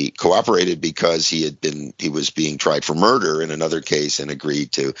unfortunately cooperated because he was being tried for murder in another case and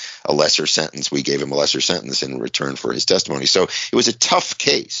agreed to a lesser sentence. We gave him a lesser sentence in return for his testimony. So it was a tough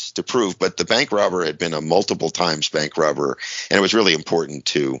case to prove, but the bank robber had been a multiple times bank robber, and it was really important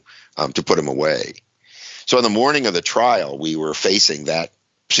to put him away. So on the morning of the trial, we were facing that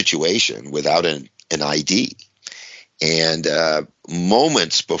situation without an ID. And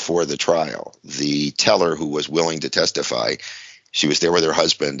moments before the trial, the teller who was willing to testify, she was there with her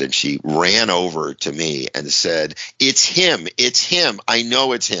husband, and she ran over to me and said, it's him. I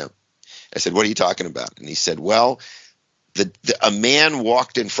know it's him. I said, what are you talking about? And he said, well, a man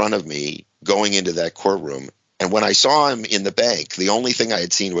walked in front of me going into that courtroom, and when I saw him in the bank, the only thing I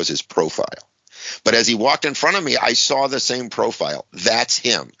had seen was his profile. But as he walked in front of me, I saw the same profile. That's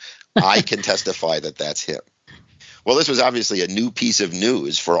him. I can testify that that's him. Well, this was obviously a new piece of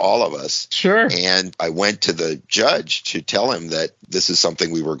news for all of us. Sure. And I went to the judge to tell him that this is something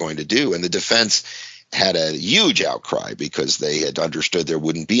we were going to do. And the defense had a huge outcry because they had understood there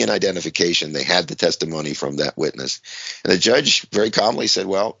wouldn't be an identification. They had the testimony from that witness. And the judge very calmly said,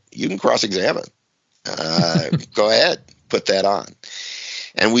 well, you can cross-examine. Go ahead, put that on.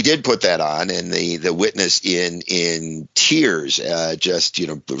 And we did put that on, and the witness in tears, just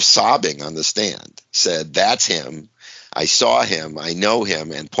sobbing on the stand, said, that's him. I saw him. I know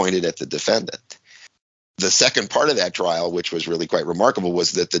him, and pointed at the defendant. The second part of that trial, which was really quite remarkable,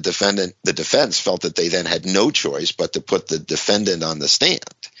 was that the defense felt that they then had no choice but to put the defendant on the stand.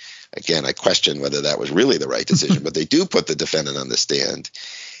 Again, I question whether that was really the right decision, but they do put the defendant on the stand.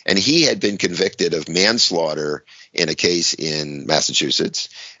 And he had been convicted of manslaughter in a case in Massachusetts.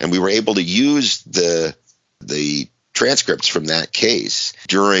 And we were able to use the transcripts from that case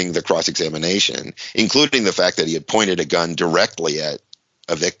during the cross-examination, including the fact that he had pointed a gun directly at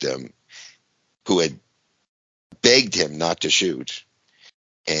a victim who had begged him not to shoot.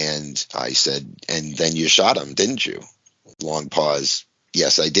 And I said, and then you shot him, didn't you? Long pause.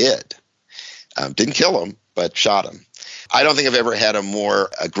 Yes, I did. Didn't kill him, but shot him. I don't think I've ever had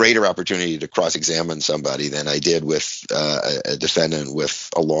a greater opportunity to cross-examine somebody than I did with a defendant with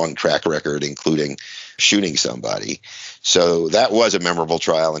a long track record, including shooting somebody. So that was a memorable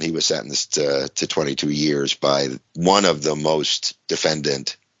trial, and he was sentenced to 22 years by one of the most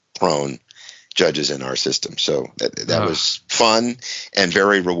defendant-prone judges in our system. So that was fun and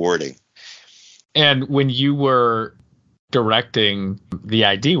very rewarding. And when you were directing the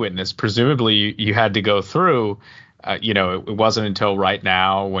ID witness, presumably you had to go through, it wasn't until right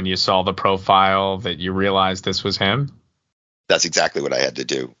now when you saw the profile that you realized this was him? That's exactly what I had to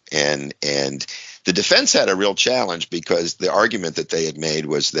do. And the defense had a real challenge because the argument that they had made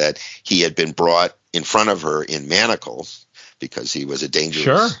was that he had been brought in front of her in manacles because he was a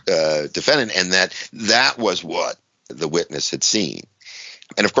dangerous defendant, and that was what the witness had seen.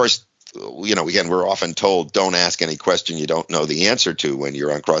 And of course, again, we're often told don't ask any question you don't know the answer to when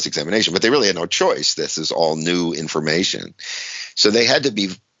you're on cross-examination, but they really had no choice. This is all new information. So they had to be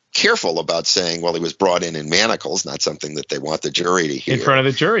careful about saying, well, he was brought in manacles, not something that they want the jury to hear. In front of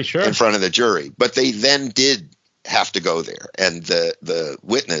the jury, sure. In front of the jury. But they then did have to go there. And the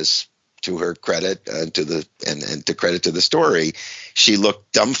witness, to her credit, and to credit to the story, she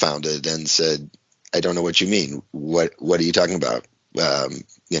looked dumbfounded and said, I don't know what you mean. What are you talking about?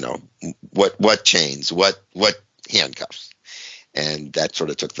 What chains, what handcuffs? And that sort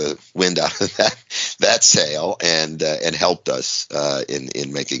of took the wind out of that sail and helped us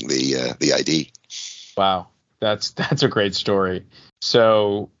in making the ID. Wow, that's a great story.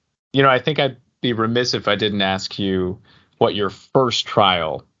 So, I think I'd be remiss if I didn't ask you what your first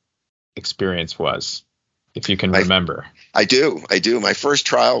trial experience was, if you can remember. I do. My first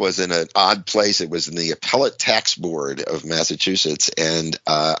trial was in an odd place. It was in the Appellate Tax Board of Massachusetts, and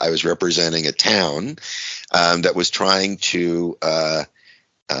I was representing a town that was trying to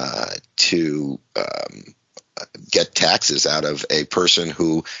get taxes out of a person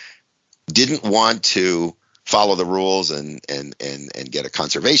who didn't want to follow the rules and get a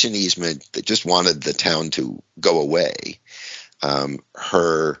conservation easement. They just wanted the town to go away.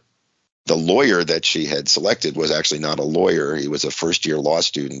 The lawyer that she had selected was actually not a lawyer. He was a first-year law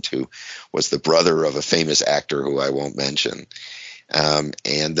student who was the brother of a famous actor who I won't mention.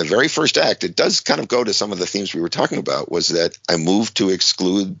 And the very first act, it does kind of go to some of the themes we were talking about, was that I moved to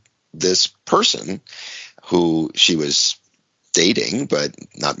exclude this person who she was dating but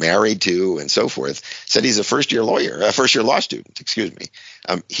not married to and so forth. Said he's a first-year law student, excuse me.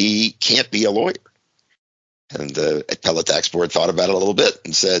 He can't be a lawyer. And the Appellate Tax Board thought about it a little bit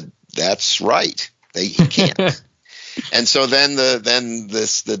and said, that's right. He can't. And so then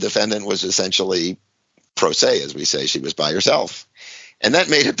the defendant was essentially pro se, as we say. She was by herself. And that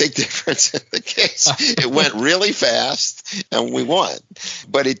made a big difference in the case. It went really fast and we won.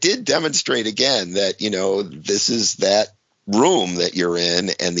 But it did demonstrate again that, this is that room that you're in,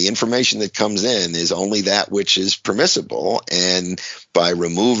 and the information that comes in is only that which is permissible. And by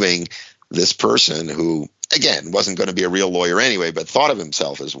removing this person who, again, wasn't going to be a real lawyer anyway, but thought of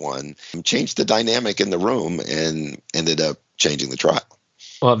himself as one, changed the dynamic in the room and ended up changing the trial.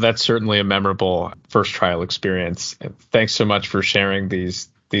 Well, that's certainly a memorable first trial experience. Thanks so much for sharing these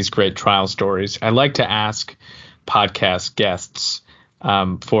great trial stories. I like to ask podcast guests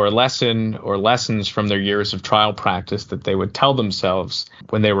for a lesson or lessons from their years of trial practice that they would tell themselves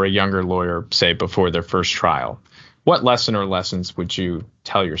when they were a younger lawyer, say before their first trial. What lesson or lessons would you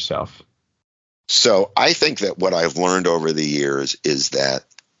tell yourself? So I think that what I've learned over the years is that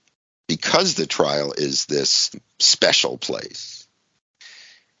because the trial is this special place,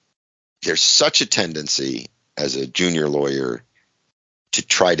 there's such a tendency as a junior lawyer to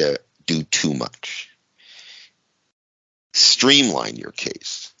try to do too much. Streamline your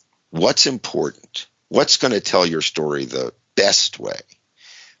case. What's important? What's going to tell your story the best way?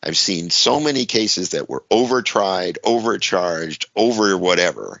 I've seen so many cases that were overtried, overcharged, over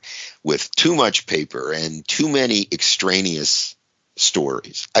whatever, with too much paper and too many extraneous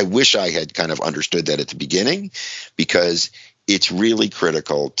stories. I wish I had kind of understood that at the beginning, because it's really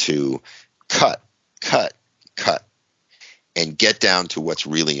critical to cut, and get down to what's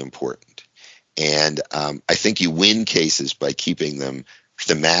really important. And I think you win cases by keeping them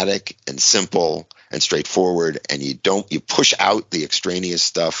thematic and simple and straightforward, and you push out the extraneous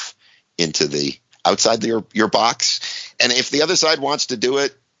stuff into the outside your box. And if the other side wants to do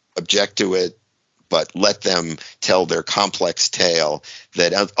it, object to it, but let them tell their complex tale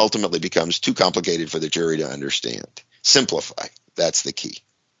that ultimately becomes too complicated for the jury to understand. Simplify. That's the key.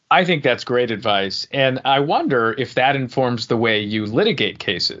 I think that's great advice. And I wonder if that informs the way you litigate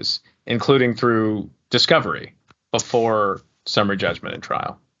cases, including through discovery before summary judgment and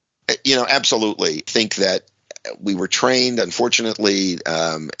trial. Absolutely. Think that we were trained, unfortunately,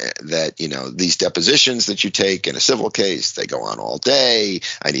 that, these depositions that you take in a civil case, they go on all day.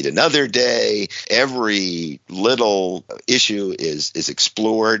 I need another day. Every little issue is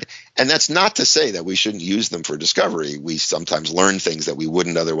explored. And that's not to say that we shouldn't use them for discovery. We sometimes learn things that we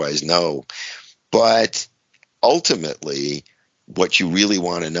wouldn't otherwise know. But ultimately, what you really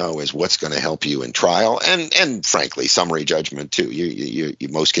want to know is what's going to help you in trial and frankly, summary judgment too. You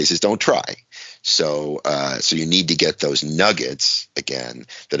most cases don't try. So you need to get those nuggets again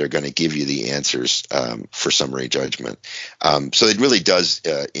that are going to give you the answers for summary judgment. So it really does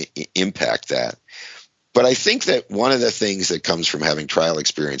impact that. But I think that one of the things that comes from having trial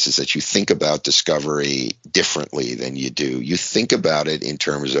experience is that you think about discovery differently than you do. You think about it in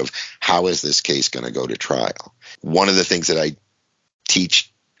terms of how is this case going to go to trial? One of the things that I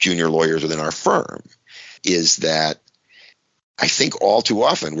teach junior lawyers within our firm is that I think all too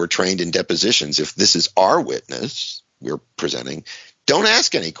often we're trained in depositions. If this is our witness we're presenting, don't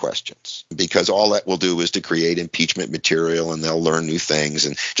ask any questions, because all that will do is to create impeachment material and they'll learn new things,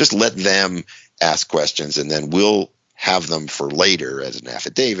 and just let them ask questions and then we'll have them for later as an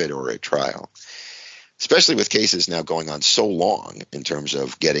affidavit or a trial. Especially with cases now going on so long in terms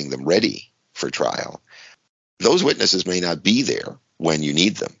of getting them ready for trial. Those witnesses may not be there when you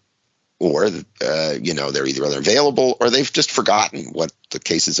need them, or they're either unavailable or they've just forgotten what the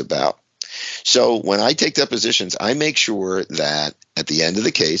case is about. So when I take depositions, I make sure that at the end of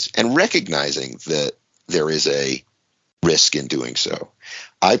the case, and recognizing that there is a risk in doing so,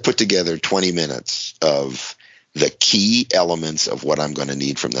 I put together 20 minutes of the key elements of what I'm going to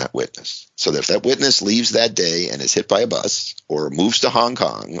need from that witness. So that if that witness leaves that day and is hit by a bus or moves to Hong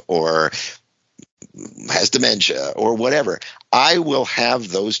Kong or has dementia or whatever, I will have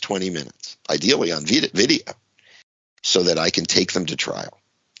those 20 minutes, ideally on video, so that I can take them to trial.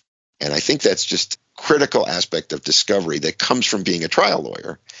 And I think that's just a critical aspect of discovery that comes from being a trial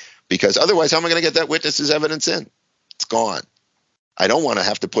lawyer, because otherwise, how am I going to get that witness's evidence in? It's gone. I don't want to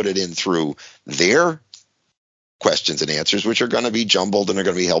have to put it in through their questions and answers, which are going to be jumbled and are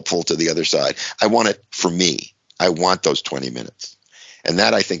going to be helpful to the other side. I want it for me. I want those 20 minutes. And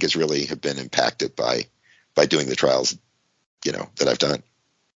that, I think, has really have been impacted by doing the trials, that I've done.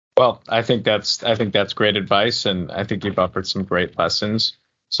 Well, I think that's great advice, and I think you've offered some great lessons.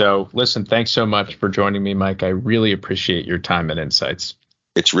 So, listen, thanks so much for joining me, Mike. I really appreciate your time and insights.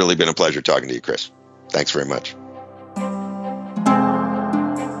 It's really been a pleasure talking to you, Chris. Thanks very much.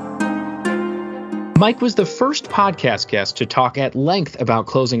 Mike was the first podcast guest to talk at length about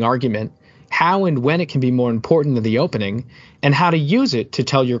closing argument, how and when it can be more important than the opening, and how to use it to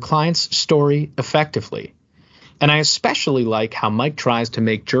tell your client's story effectively. And I especially like how Mike tries to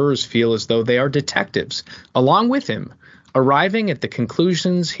make jurors feel as though they are detectives, along with him, arriving at the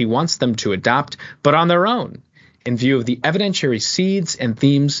conclusions he wants them to adopt, but on their own, in view of the evidentiary seeds and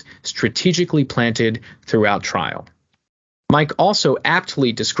themes strategically planted throughout trial. Mike also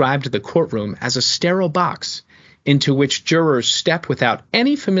aptly described the courtroom as a sterile box into which jurors step without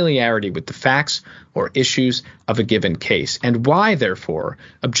any familiarity with the facts or issues of a given case, and why, therefore,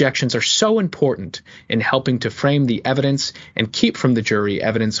 objections are so important in helping to frame the evidence and keep from the jury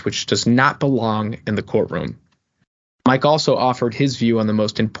evidence which does not belong in the courtroom. Mike also offered his view on the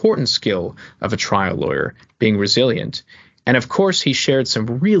most important skill of a trial lawyer, being resilient. And of course, he shared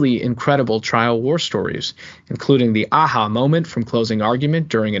some really incredible trial war stories, including the aha moment from closing argument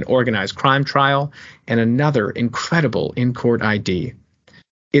during an organized crime trial and another incredible in-court ID.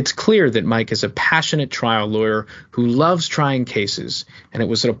 It's clear that Mike is a passionate trial lawyer who loves trying cases, and it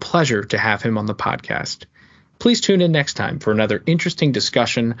was a pleasure to have him on the podcast. Please tune in next time for another interesting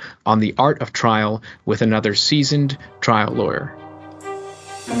discussion on the art of trial with another seasoned trial lawyer.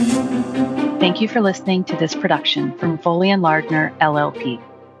 Thank you for listening to this production from Foley & Lardner, LLP.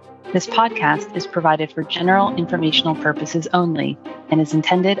 This podcast is provided for general informational purposes only and is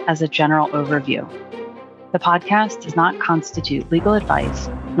intended as a general overview. The podcast does not constitute legal advice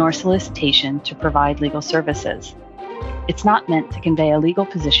nor solicitation to provide legal services. It's not meant to convey a legal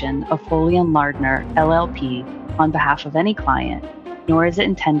position of Foley & Lardner, LLP on behalf of any client, nor is it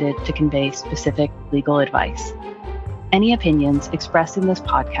intended to convey specific legal advice. Any opinions expressed in this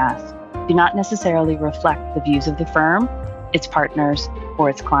podcast do not necessarily reflect the views of the firm, its partners, or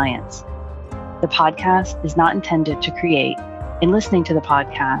its clients. The podcast is not intended to create, and listening to the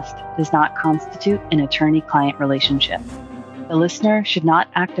podcast does not constitute an attorney-client relationship. The listener should not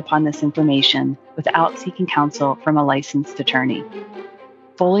act upon this information without seeking counsel from a licensed attorney.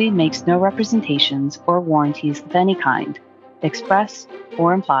 Foley makes no representations or warranties of any kind, expressed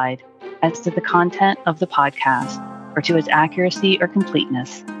or implied, as to the content of the podcast or to its accuracy or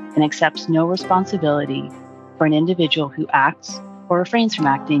completeness, and accepts no responsibility for an individual who acts or refrains from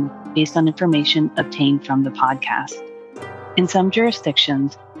acting based on information obtained from the podcast. In some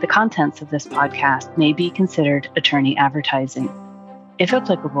jurisdictions, the contents of this podcast may be considered attorney advertising. If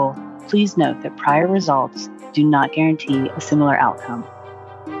applicable, please note that prior results do not guarantee a similar outcome.